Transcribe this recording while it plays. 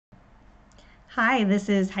Hi, this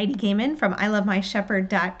is Heidi Gaiman from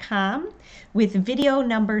ilovemyshepherd.com with video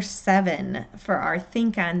number 7 for our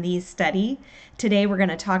Think on These study. Today we're going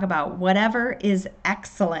to talk about whatever is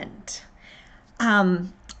excellent.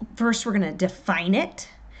 First, we're going to define it.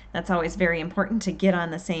 That's always very important to get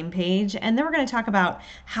on the same page. And then we're going to talk about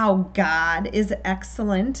how God is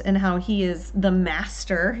excellent and how he is the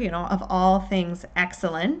master, of all things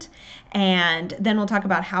excellent. And then we'll talk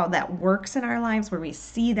about how that works in our lives, where we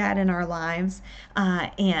see that in our lives,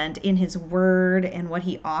 and in his word and what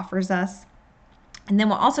he offers us. And then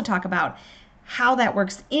we'll also talk about how that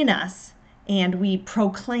works in us and we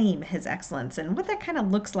proclaim his excellence and what that kind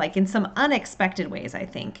of looks like in some unexpected ways, I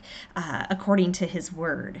think, according to his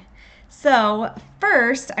word. So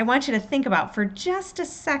first, I want you to think about for just a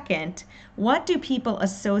second, what do people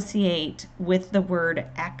associate with the word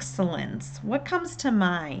excellence? What comes to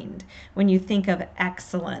mind when you think of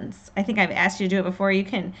excellence? I think I've asked you to do it before. You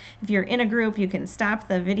can, if you're in a group, you can stop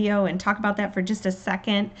the video and talk about that for just a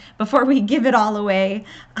second before we give it all away.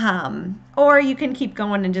 Or you can keep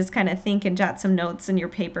going and just kind of think and jot some notes in your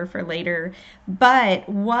paper for later. But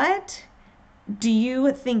what do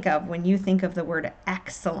you think of when you think of the word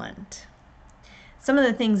excellent? Some of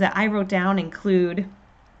the things that I wrote down include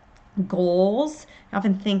goals. I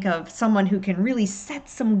often think of someone who can really set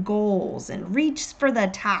some goals and reach for the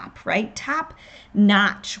top, right? Top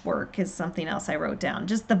notch work is something else I wrote down.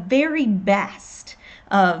 Just the very best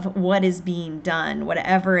of what is being done,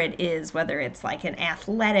 whatever it is, whether it's like an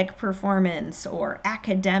athletic performance or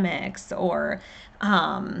academics or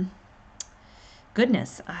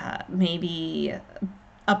maybe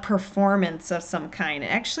a performance of some kind.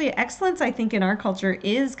 Actually, excellence, I think, in our culture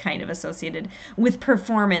is kind of associated with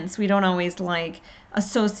performance. We don't always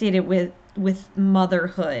associate it with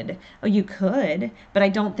motherhood. Oh, you could, but I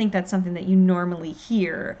don't think that's something that you normally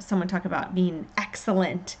hear someone talk about being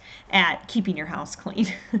excellent at keeping your house clean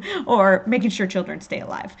or making sure children stay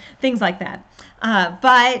alive, things like that.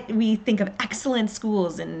 But we think of excellent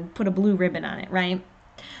schools and put a blue ribbon on it, right?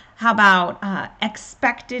 How about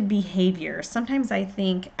expected behavior? Sometimes I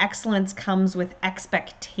think excellence comes with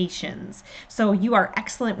expectations. So you are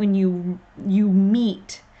excellent when you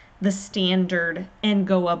meet the standard and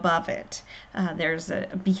go above it. There's a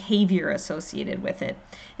behavior associated with it.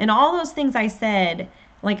 And all those things I said,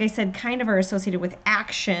 like I said, kind of are associated with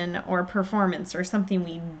action or performance or something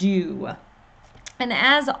we do. And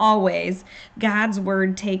as always, God's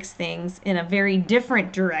word takes things in a very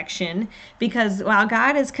different direction because while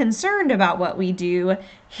God is concerned about what we do,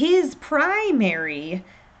 his primary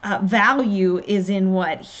value is in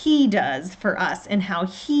what he does for us and how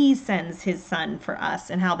he sends his son for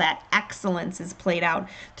us and how that excellence is played out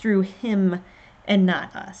through him and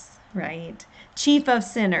not us, right? Chief of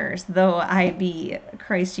sinners, though I be,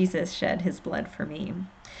 Christ Jesus shed his blood for me.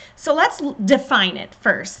 So let's define it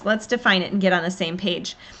first. Let's define it and get on the same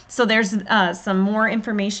page. So there's some more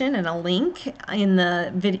information and a link in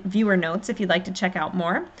the viewer notes if you'd like to check out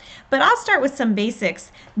more. But I'll start with some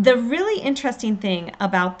basics. The really interesting thing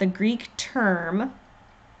about the Greek term,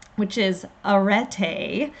 which is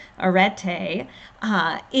aretē,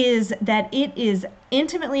 is that it is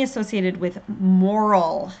intimately associated with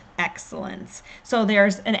moral excellence. So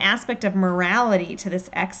there's an aspect of morality to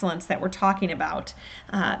this excellence that we're talking about.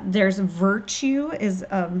 There's virtue is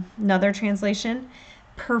another translation,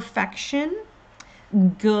 perfection,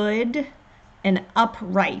 good, and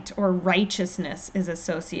upright or righteousness is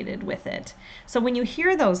associated with it. So when you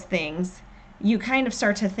hear those things, you kind of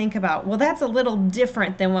start to think about, well, that's a little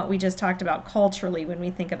different than what we just talked about culturally when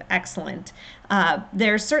we think of excellent.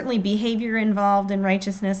 There's certainly behavior involved in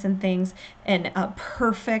righteousness and things, and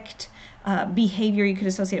perfect behavior you could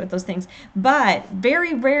associate with those things. But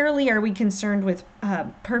very rarely are we concerned with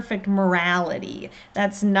perfect morality.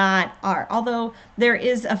 That's not although there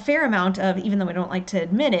is a fair amount of, even though we don't like to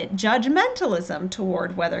admit it, judgmentalism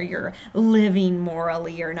toward whether you're living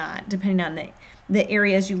morally or not, depending on the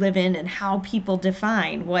areas you live in and how people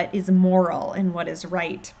define what is moral and what is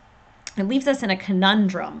right. It leaves us in a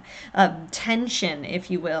conundrum of tension,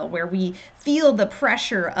 if you will, where we feel the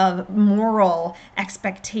pressure of moral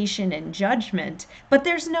expectation and judgment, but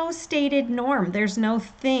there's no stated norm. There's no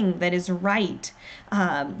thing that is right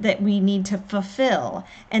that we need to fulfill.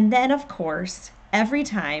 And then, of course, every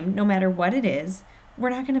time, no matter what it is, we're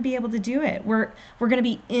not going to be able to do it. We're going to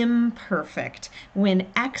be imperfect when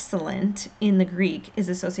excellent in the Greek is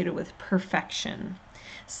associated with perfection.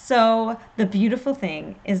 So the beautiful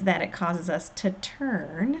thing is that it causes us to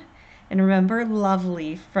turn. And remember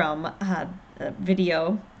lovely from a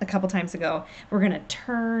video a couple times ago, we're going to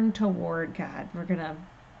turn toward God. We're going to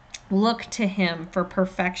Look to him for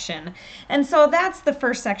perfection. And so that's the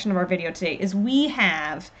first section of our video today, is we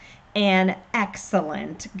have an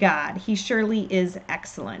excellent God. He surely is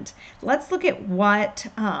excellent. Let's look at what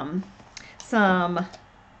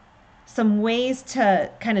some ways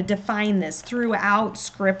to kind of define this throughout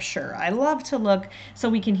Scripture. I love to look so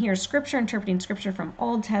we can hear Scripture, interpreting Scripture from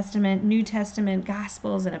Old Testament, New Testament,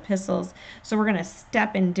 Gospels, and Epistles. So we're going to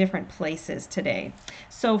step in different places today.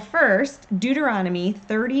 So first, Deuteronomy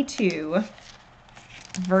 32,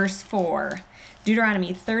 verse 4.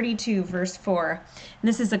 Deuteronomy 32, verse 4. And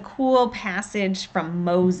this is a cool passage from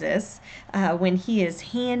Moses when he is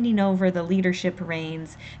handing over the leadership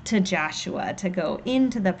reins to Joshua to go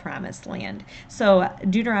into the promised land. So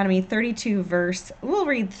Deuteronomy 32, we'll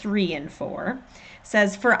read 3 and 4.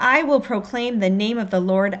 Says, "For I will proclaim the name of the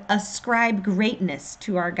Lord, ascribe greatness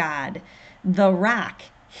to our God. The rock,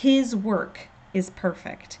 his work is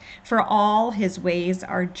perfect, for all his ways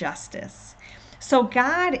are justice." So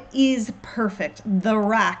God is perfect, the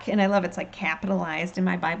rock, and I love it's like capitalized in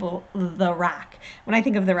my Bible, the rock. When I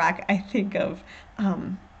think of the rock, I think of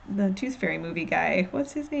the Tooth Fairy movie guy.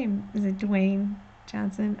 What's his name? Is it Dwayne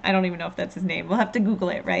Johnson? I don't even know if that's his name. We'll have to Google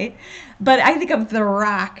it, right? But I think of the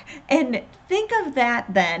rock, and think of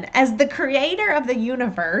that then as the creator of the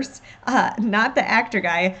universe, not the actor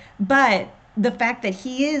guy, but the fact that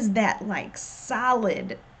he is that like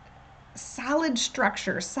solid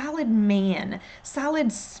structure, solid man,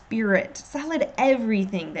 solid spirit, solid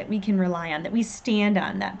everything that we can rely on, that we stand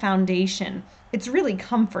on, that foundation. It's really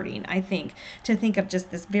comforting, I think, to think of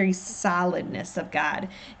just this very solidness of God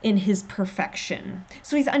in his perfection.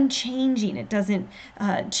 So he's unchanging. It doesn't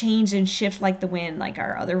change and shift like the wind, like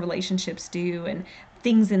our other relationships do, and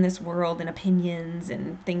things in this world and opinions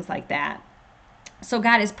and things like that. So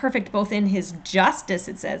God is perfect both in his justice,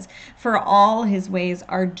 it says, for all his ways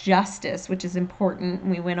are justice, which is important.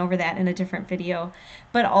 We went over that in a different video,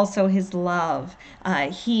 but also his love.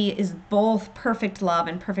 He is both perfect love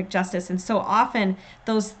and perfect justice. And so often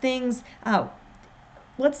those things,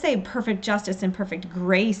 let's say perfect justice and perfect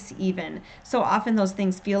grace even, so often those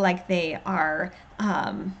things feel like they are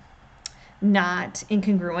not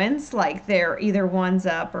incongruence, like they're either one's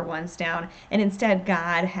up or one's down, and instead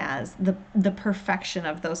God has the perfection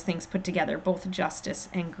of those things put together, both justice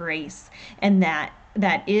and grace, and that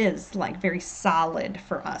is like very solid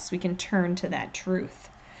for us. We can turn to that truth.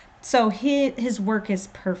 So his work is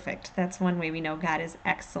perfect. That's one way we know God is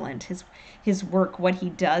excellent. His work, what he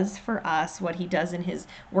does for us, what he does in his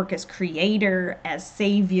work as creator, as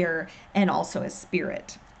savior, and also as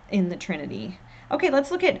spirit in the Trinity. Okay, let's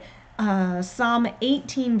look at Psalm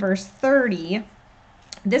 18, verse 30.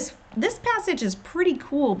 This passage is pretty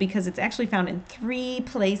cool because it's actually found in 3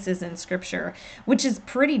 places in Scripture, which is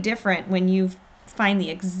pretty different when you find the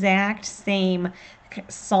exact same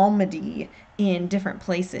psalmody in different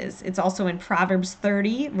places. It's also in Proverbs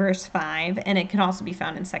 30, verse 5, and it can also be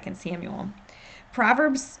found in 2 Samuel.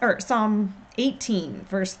 Psalm 18,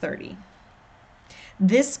 verse 30.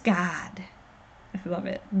 This God, I love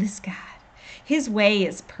it, this God, his way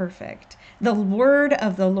is perfect. The word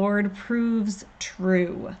of the Lord proves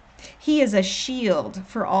true. He is a shield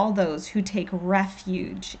for all those who take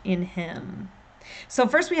refuge in him. So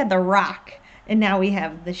first we had the rock, and now we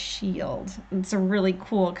have the shield. It's a really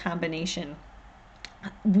cool combination.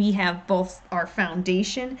 We have both our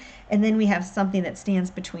foundation, and then we have something that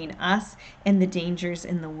stands between us and the dangers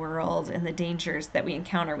in the world and the dangers that we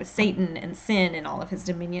encounter with Satan and sin and all of his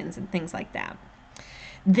dominions and things like that.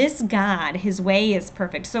 This God, his way is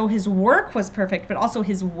perfect. So his work was perfect, but also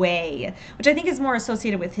his way, which I think is more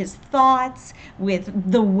associated with his thoughts,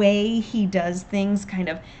 with the way he does things, kind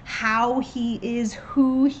of how he is,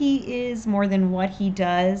 who he is, more than what he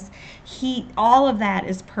does. All of that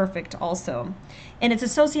is perfect also. And it's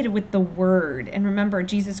associated with the Word. And remember,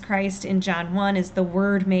 Jesus Christ in John 1 is the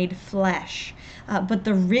Word made flesh. But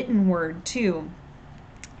the written Word, too,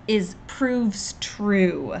 proves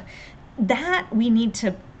true. That we need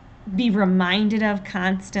to be reminded of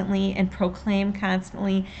constantly and proclaim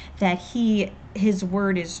constantly, that his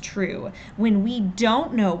word is true. When we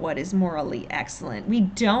don't know what is morally excellent, we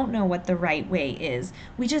don't know what the right way is,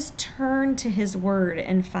 we just turn to his word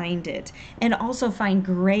and find it, and also find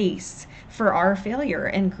grace for our failure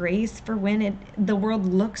and grace for when the world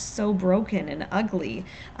looks so broken and ugly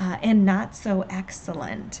and not so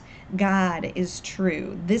excellent. God is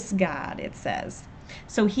true. This God, it says.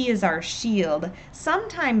 So he is our shield.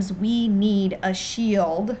 Sometimes we need a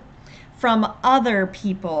shield from other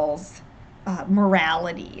people's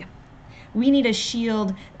morality. We need a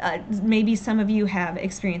shield. Maybe some of you have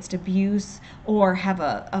experienced abuse or have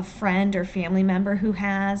a friend or family member who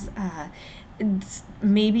has.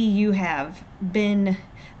 maybe you have been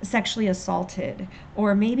sexually assaulted,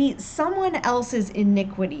 or maybe someone else's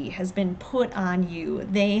iniquity has been put on you.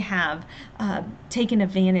 They have taken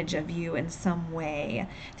advantage of you in some way.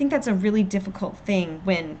 I think that's a really difficult thing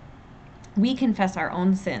when we confess our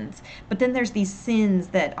own sins, but then there's these sins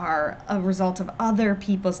that are a result of other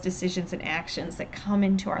people's decisions and actions that come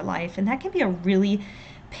into our life, and that can be a really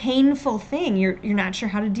painful thing. You're not sure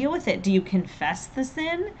how to deal with it. Do you confess the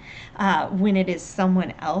sin when it is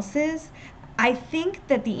someone else's? I think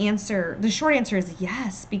that the short answer is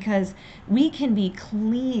yes, because we can be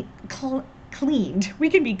cleaned, we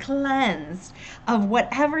can be cleansed of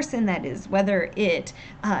whatever sin that is, whether it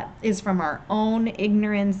is from our own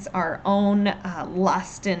ignorance, our own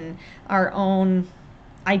lust, and our own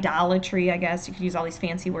idolatry. I guess you could use all these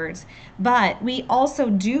fancy words, but we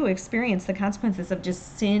also do experience the consequences of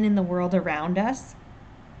just sin in the world around us,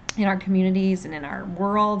 in our communities and in our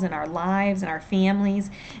world and our lives and our families,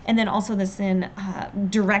 and then also the sin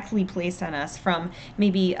directly placed on us from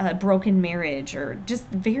maybe a broken marriage or just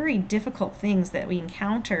very difficult things that we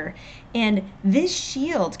encounter. And this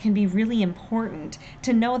shield can be really important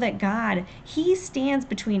to know that God, He stands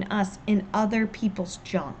between us and other people's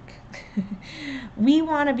junk. We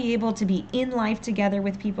want to be able to be in life together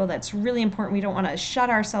with people. That's really important. We don't want to shut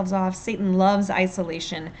ourselves off. Satan loves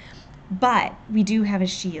isolation. But we do have a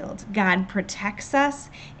shield. God protects us,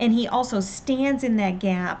 and He also stands in that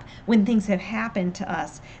gap when things have happened to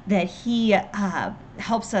us, that He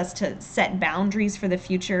helps us to set boundaries for the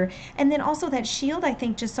future. And then also that shield, I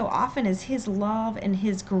think, just so often is His love and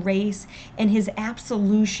His grace and His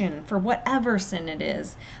absolution for whatever sin it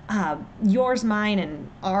is, yours, mine, and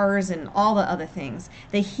ours, and all the other things,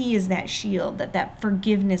 that He is that shield, that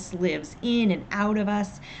forgiveness lives in and out of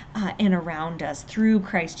us and around us through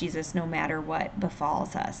Christ Jesus, no matter what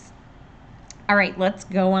befalls us. All right, let's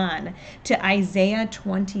go on to Isaiah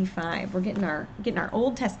 25. We're getting our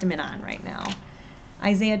Old Testament on right now.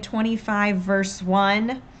 Isaiah 25, verse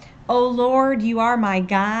 1. O Lord, you are my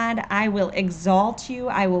God. I will exalt you.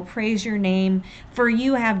 I will praise your name, for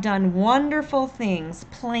you have done wonderful things,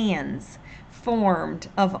 plans formed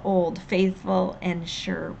of old, faithful and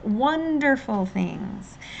sure. Wonderful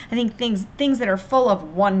things. I think things that are full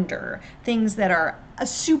of wonder, things that are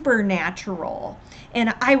supernatural.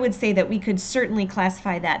 And I would say that we could certainly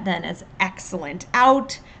classify that then as excellent,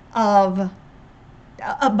 out of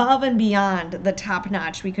above and beyond the top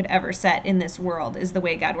notch we could ever set in this world is the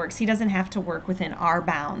way God works. He doesn't have to work within our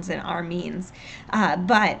bounds and our means.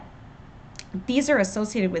 But these are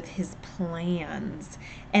associated with His plans.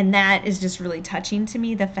 And that is just really touching to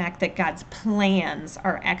me, the fact that God's plans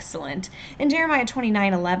are excellent. And Jeremiah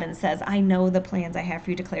 29:11 says, I know the plans I have for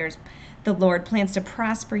you, declares the Lord, plans to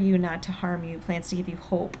prosper you, not to harm you, plans to give you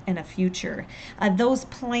hope and a future. Those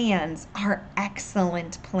plans are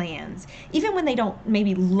excellent plans, even when they don't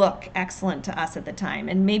maybe look excellent to us at the time.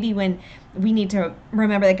 And maybe when we need to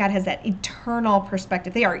remember that God has that eternal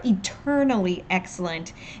perspective. They are eternally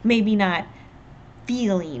excellent, maybe not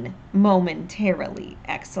feeling momentarily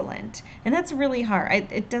excellent. And that's really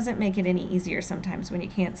hard. It doesn't make it any easier sometimes when you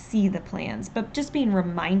can't see the plans, but just being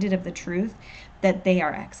reminded of the truth that they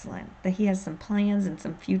are excellent, that He has some plans and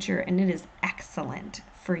some future, and it is excellent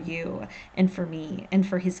for you and for me and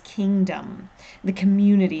for His kingdom, the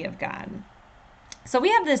community of God. So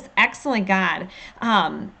we have this excellent God.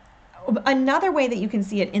 Another way that you can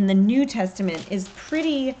see it in the New Testament is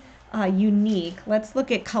pretty unique. Let's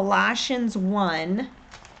look at Colossians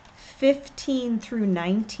 1:15 through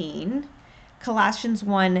 19. Colossians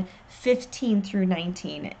 1:15 through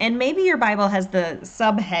 19. And maybe your Bible has the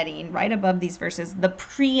subheading right above these verses, the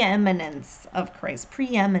preeminence of Christ.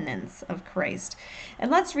 Preeminence of Christ. And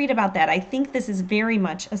let's read about that. I think this is very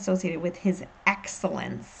much associated with His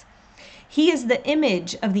excellence. He is the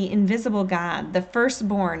image of the invisible God, the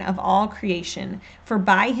firstborn of all creation. For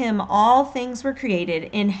by Him all things were created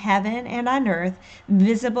in heaven and on earth,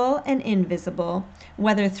 visible and invisible,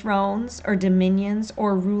 whether thrones or dominions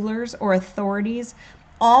or rulers or authorities.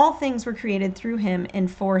 All things were created through Him and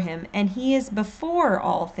for Him, and He is before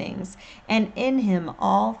all things, and in Him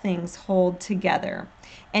all things hold together.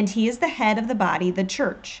 And He is the head of the body, the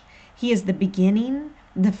church. He is the beginning,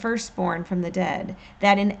 the firstborn from the dead,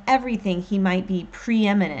 that in everything He might be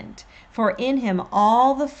preeminent. For in Him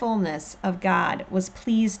all the fullness of God was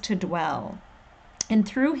pleased to dwell, and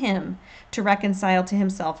through Him to reconcile to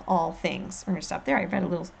Himself all things. We're going to stop there. I read a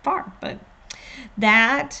little far, but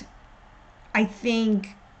that, I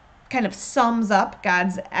think, kind of sums up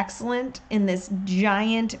God's excellent in this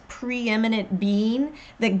giant preeminent being,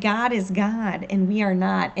 that God is God and we are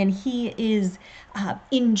not, and he is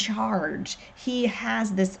in charge. He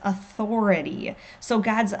has this authority. So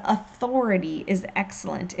God's authority is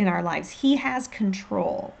excellent in our lives. He has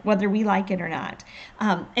control, whether we like it or not.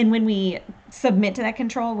 And when we submit to that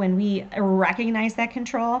control, when we recognize that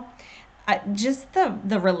control, just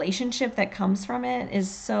the relationship that comes from it is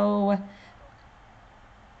so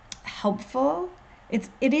helpful. It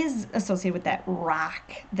is associated with that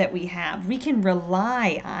rock that we have. We can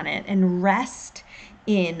rely on it and rest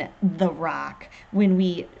in the rock when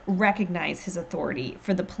we recognize his authority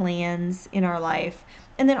for the plans in our life.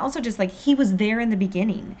 And then also just like he was there in the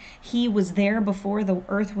beginning. He was there before the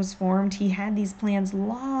earth was formed. He had these plans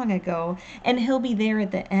long ago, and he'll be there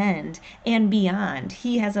at the end and beyond.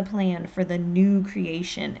 He has a plan for the new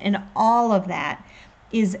creation, and all of that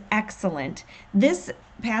is excellent. This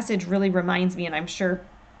passage really reminds me, and I'm sure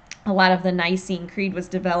a lot of the Nicene Creed was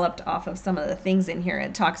developed off of some of the things in here.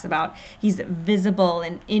 It talks about he's visible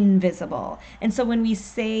and invisible. And so when we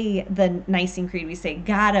say the Nicene Creed, we say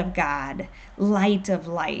God of God, light of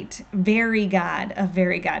light, very God of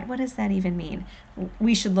very God. What does that even mean?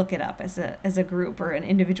 We should look it up as a group or an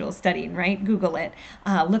individual studying, right? Google it.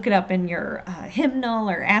 Look it up in your hymnal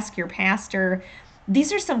or ask your pastor.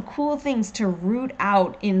 These are some cool things to root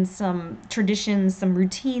out in some traditions, some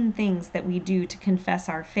routine things that we do to confess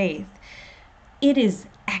our faith. It is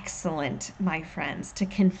excellent, my friends, to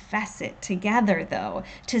confess it together, though,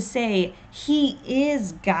 to say he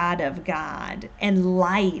is God of God and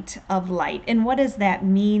light of light. And what does that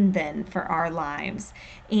mean then for our lives?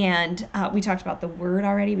 And we talked about the word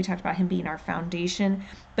already. We talked about him being our foundation.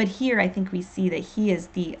 But here I think we see that he is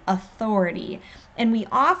the authority. And we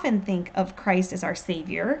often think of Christ as our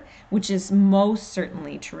Savior, which is most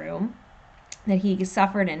certainly true, that he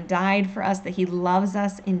suffered and died for us, that he loves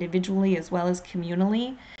us individually as well as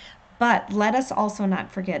communally. But let us also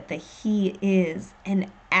not forget that he is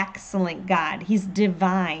an excellent God. He's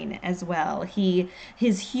divine as well.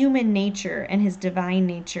 His human nature and his divine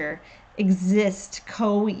nature exist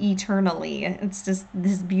co-eternally. It's just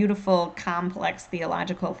this beautiful, complex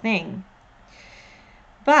theological thing.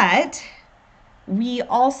 But we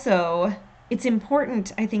also, it's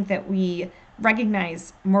important, I think, that we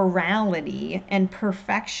recognize morality and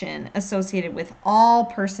perfection associated with all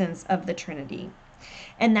persons of the Trinity.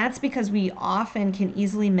 And that's because we often can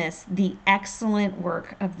easily miss the excellent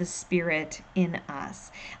work of the Spirit in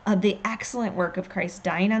us, the excellent work of Christ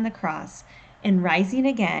dying on the cross and rising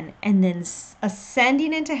again, and then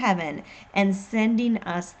ascending into heaven and sending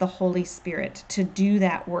us the Holy Spirit to do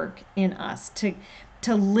that work in us,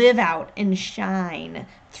 to live out and shine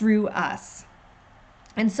through us.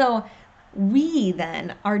 And so we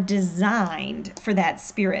then are designed for that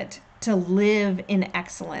Spirit to live in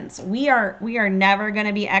excellence. We are never going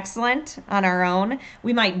to be excellent on our own.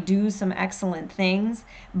 We might do some excellent things,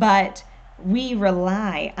 but we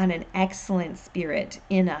rely on an excellent Spirit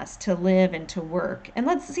in us to live and to work. And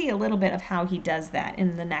let's see a little bit of how he does that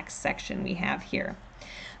in the next section we have here.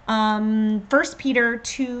 1 Peter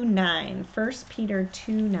 2:9. 1 Peter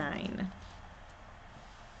 2:9.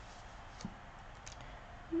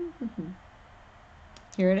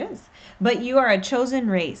 Here it is. But you are a chosen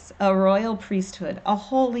race, a royal priesthood, a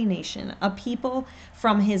holy nation, a people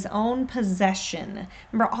from his own possession.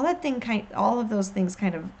 Remember, all of those things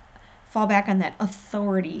kind of fall back on that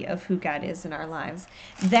authority of who God is in our lives.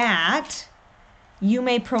 That you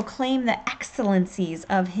may proclaim the excellencies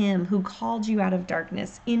of him who called you out of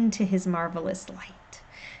darkness into his marvelous light.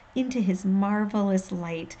 Into his marvelous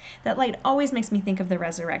light. That light always makes me think of the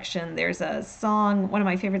resurrection. There's a song, one of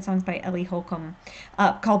my favorite songs by Ellie Holcomb,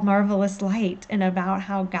 called Marvelous Light, and about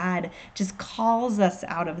how God just calls us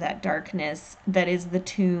out of that darkness that is the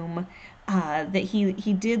tomb, that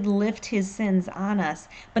he did lift his sins on us,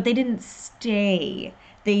 but they didn't stay.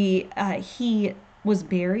 He was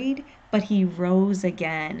buried, but he rose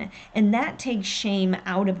again. And that takes shame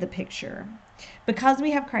out of the picture. Because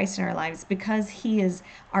we have Christ in our lives, because he is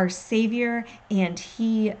our Savior and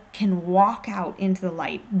he can walk out into the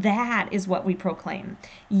light, that is what we proclaim.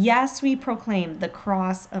 Yes, we proclaim the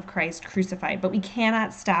cross of Christ crucified, but we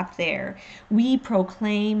cannot stop there. We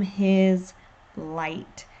proclaim his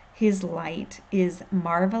light. His light is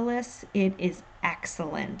marvelous. It is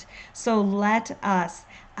excellent. So let us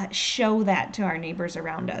show that to our neighbors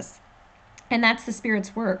around us. And that's the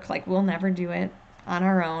Spirit's work. Like, we'll never do it on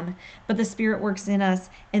our own, but the Spirit works in us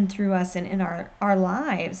and through us and in our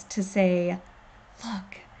lives to say,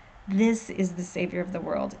 look, this is the Savior of the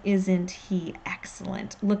world. Isn't he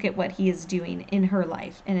excellent? Look at what he is doing in her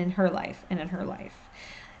life and in her life and in her life.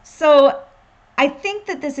 So I think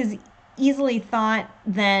that this is easily thought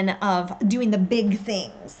then of doing the big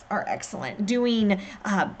things are excellent. Doing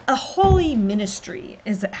a holy ministry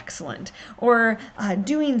is excellent. Or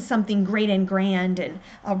doing something great and grand and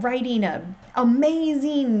writing an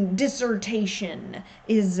amazing dissertation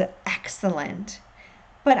is excellent.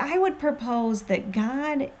 But I would propose that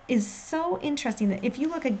God is so interesting that if you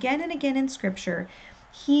look again and again in Scripture,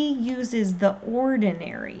 He uses the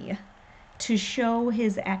ordinary to show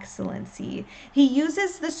His excellency. He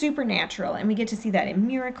uses the supernatural, and we get to see that in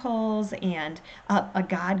miracles and a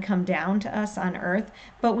God come down to us on earth.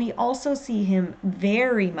 But we also see Him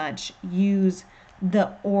very much use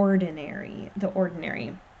the ordinary. The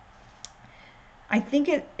ordinary. I think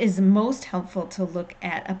it is most helpful to look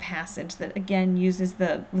at a passage that again uses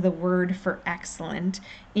the word for excellent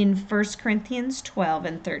in 1 Corinthians 12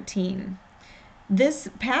 and 13. This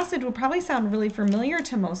passage will probably sound really familiar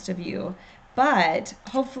to most of you, but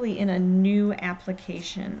hopefully in a new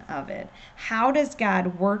application of it. How does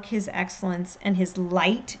God work His excellence and His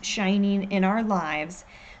light shining in our lives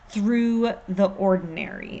through the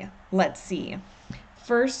ordinary? Let's see.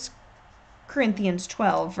 1 Corinthians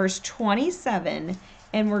 12, verse 27,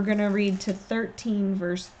 and we're going to read to 13,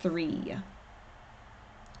 verse 3.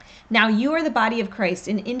 Now you are the body of Christ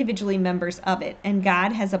and individually members of it, and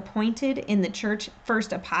God has appointed in the church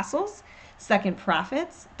first apostles, second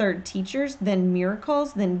prophets, third teachers, then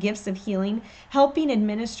miracles, then gifts of healing, helping,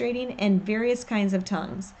 administrating, and various kinds of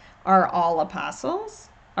tongues. Are all apostles?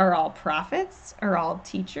 Are all prophets? Are all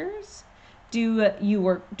teachers? Do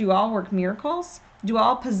all work miracles? Do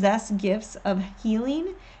all possess gifts of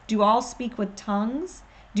healing? Do all speak with tongues?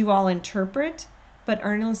 Do all interpret? But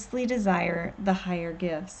earnestly desire the higher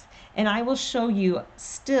gifts. And I will show you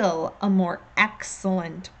still a more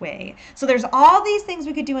excellent way. So there's all these things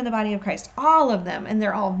we could do in the body of Christ, all of them, and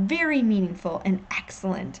they're all very meaningful and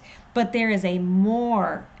excellent. But there is a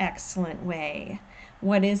more excellent way.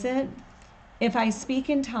 What is it? If I speak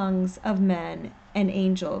in tongues of men and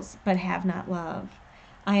angels, but have not love,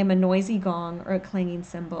 I am a noisy gong or a clanging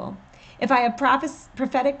cymbal. If I have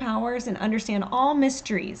prophetic powers and understand all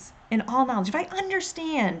mysteries and all knowledge, if I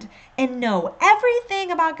understand and know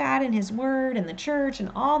everything about God and His Word and the church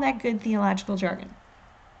and all that good theological jargon,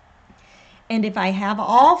 and if I have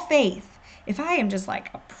all faith, if I am just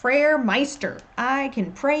like a prayer meister, I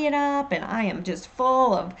can pray it up and I am just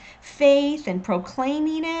full of faith and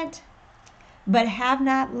proclaiming it, but have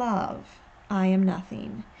not love, I am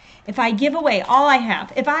nothing. If I give away all I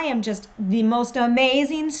have, if I am just the most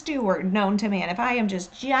amazing steward known to man, if I am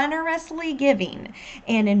just generously giving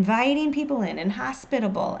and inviting people in and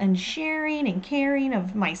hospitable and sharing and caring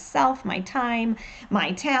of myself, my time,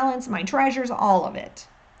 my talents, my treasures, all of it,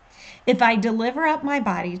 if I deliver up my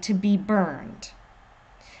body to be burned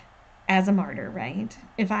as a martyr, right?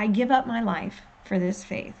 If I give up my life for this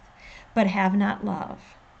faith, but have not love,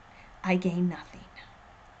 I gain nothing.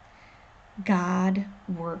 God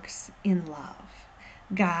works in love.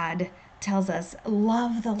 God tells us,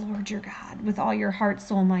 love the Lord your God with all your heart,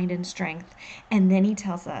 soul, mind, and strength. And then He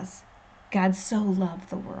tells us, God so loved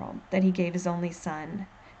the world that He gave His only Son,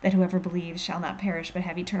 that whoever believes shall not perish but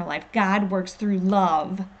have eternal life. God works through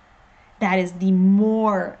love. That is the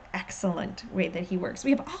more excellent way that He works.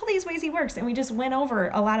 We have all these ways He works, and we just went over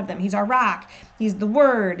a lot of them. He's our rock. He's the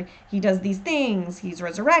Word. He does these things. He's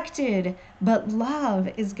resurrected. But love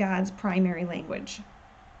is God's primary language.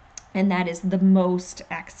 And that is the most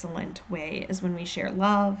excellent way, is when we share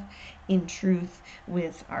love in truth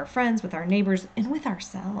with our friends, with our neighbors, and with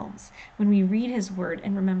ourselves. When we read His Word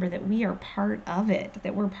and remember that we are part of it,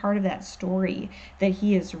 that we're part of that story that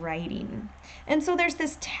He is writing. And so there's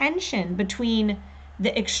this tension between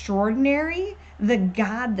the extraordinary, the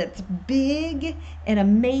God that's big and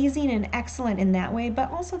amazing and excellent in that way, but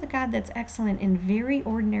also the God that's excellent in very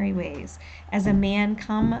ordinary ways. As a man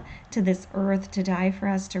come to this earth to die for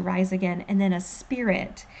us, to rise again, and then a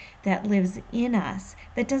spirit that lives in us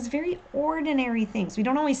that does very ordinary things. We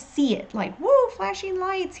don't always see it like, woo, flashing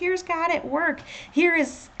lights, here's God at work, here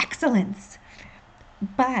is excellence.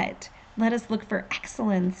 But let us look for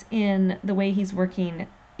excellence in the way He's working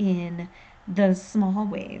in the small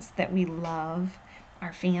ways that we love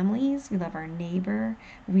our families, we love our neighbor,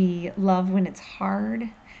 we love when it's hard,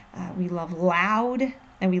 we love loud,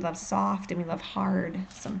 and we love soft, and we love hard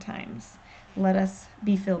sometimes. Let us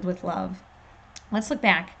be filled with love. Let's look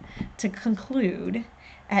back to conclude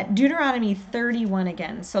at Deuteronomy 31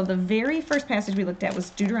 again. So the very first passage we looked at was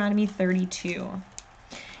Deuteronomy 32.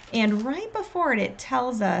 And right before it, it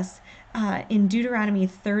tells us in Deuteronomy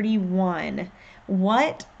 31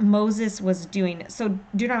 what Moses was doing. So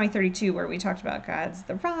Deuteronomy 32, where we talked about God's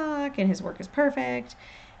the rock and His work is perfect.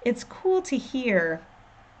 it's cool to hear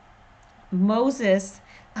Moses,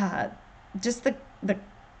 just the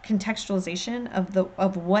contextualization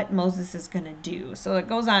of what Moses is going to do. So it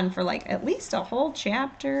goes on for like at least a whole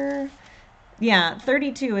chapter. Yeah,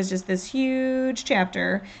 32 is just this huge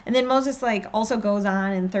chapter. And then Moses like also goes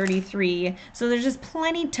on in 33. So there's just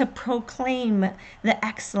plenty to proclaim the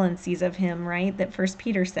excellencies of him, right? That First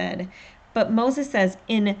Peter said. But Moses says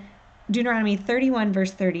in Deuteronomy 31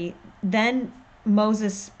 verse 30, then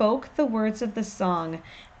Moses spoke the words of the song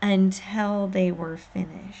until they were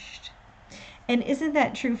finished. And isn't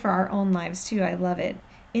that true for our own lives too? I love it.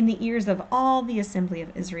 In the ears of all the assembly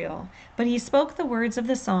of Israel. But he spoke the words of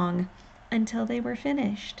the song until they were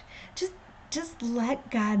finished. Just let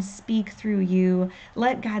God speak through you.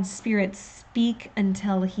 Let God's Spirit speak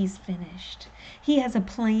until he's finished. He has a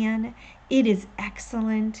plan. It is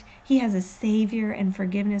excellent. He has a Savior and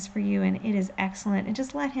forgiveness for you, and it is excellent. And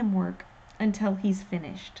just let him work until he's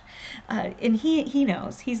finished. And he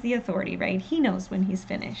knows. He's the authority, right? He knows when he's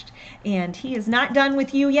finished. And he is not done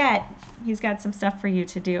with you yet. He's got some stuff for you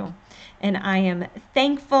to do. And I am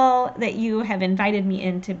thankful that you have invited me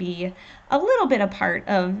in to be a little bit a part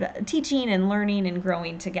of teaching and learning and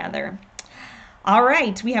growing together. All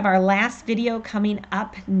right, we have our last video coming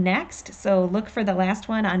up next. So look for the last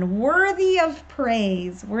one on worthy of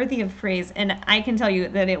praise, worthy of praise. And I can tell you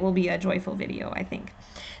that it will be a joyful video, I think.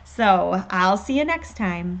 So I'll see you next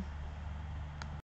time.